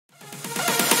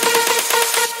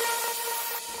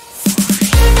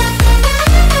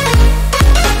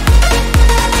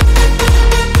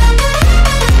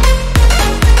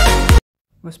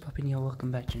and y'all, welcome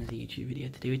back to another YouTube video.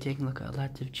 Today we're taking a look at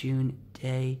Lads of June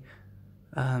day,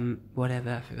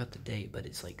 whatever, I forgot the date, but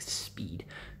it's like speed.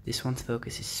 This one's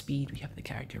focus is speed. We have the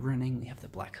character running, we have the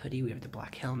black hoodie, we have the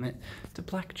black helmet, the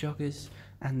black joggers,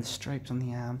 and the stripes on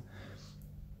the arm.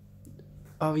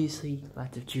 Obviously,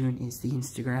 Lads of June is the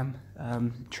Instagram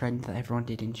trend that everyone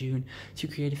did in June to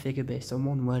create a figure based on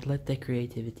one word, let their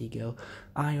creativity go.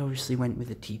 I obviously went with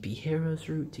the TP Heroes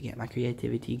route to get my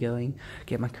creativity going,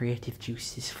 get my creative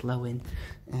juices flowing,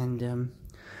 and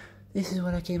this is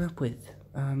what I came up with.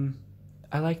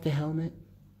 I like the helmet,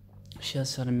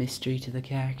 shows sort of mystery to the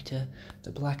character,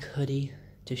 the black hoodie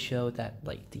to show that,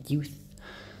 like, the youth,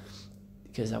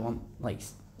 because I want, like,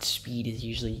 speed is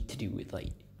usually to do with,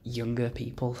 like, younger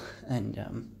people,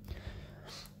 and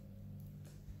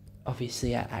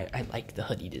obviously I like the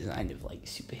hoodie design of like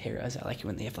superheroes. I like it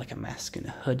when they have like a mask and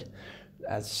a hood,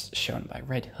 as shown by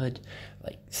Red Hood,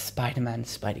 like Spider-Man,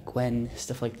 Spider-Gwen,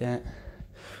 stuff like that.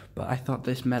 But I thought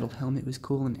this metal helmet was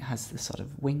cool, and it has the sort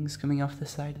of wings coming off the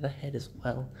side of the head as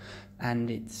well,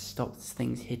 and it stops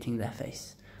things hitting their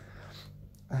face.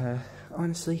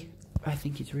 Honestly, I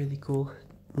think it's really cool.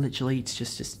 Literally, it's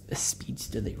just a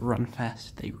speedster. They run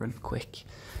fast, they run quick.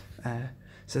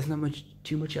 So there's not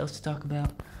too much else to talk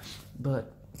about,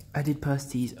 but I did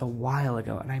post these a while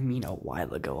ago, and I mean a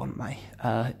while ago, on my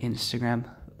Instagram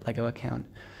Lego account.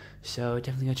 So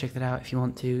definitely go check that out if you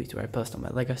want to. It's where I post all my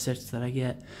Lego sets that I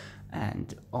get,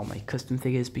 and all my custom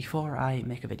figures before I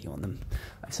make a video on them.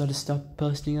 I sort of stopped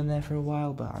posting on there for a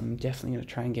while, but I'm definitely going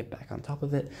to try and get back on top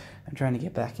of it. I'm trying to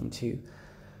get back into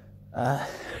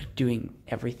doing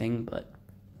everything, but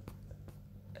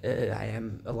I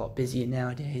am a lot busier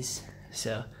nowadays,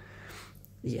 so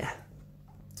yeah,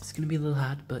 it's gonna be a little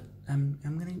hard, but I'm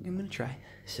gonna try.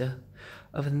 So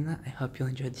other than that, I hope you all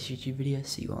enjoyed this YouTube video.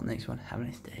 See you all next one. Have a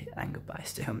nice day, and goodbye.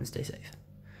 Stay home and stay safe.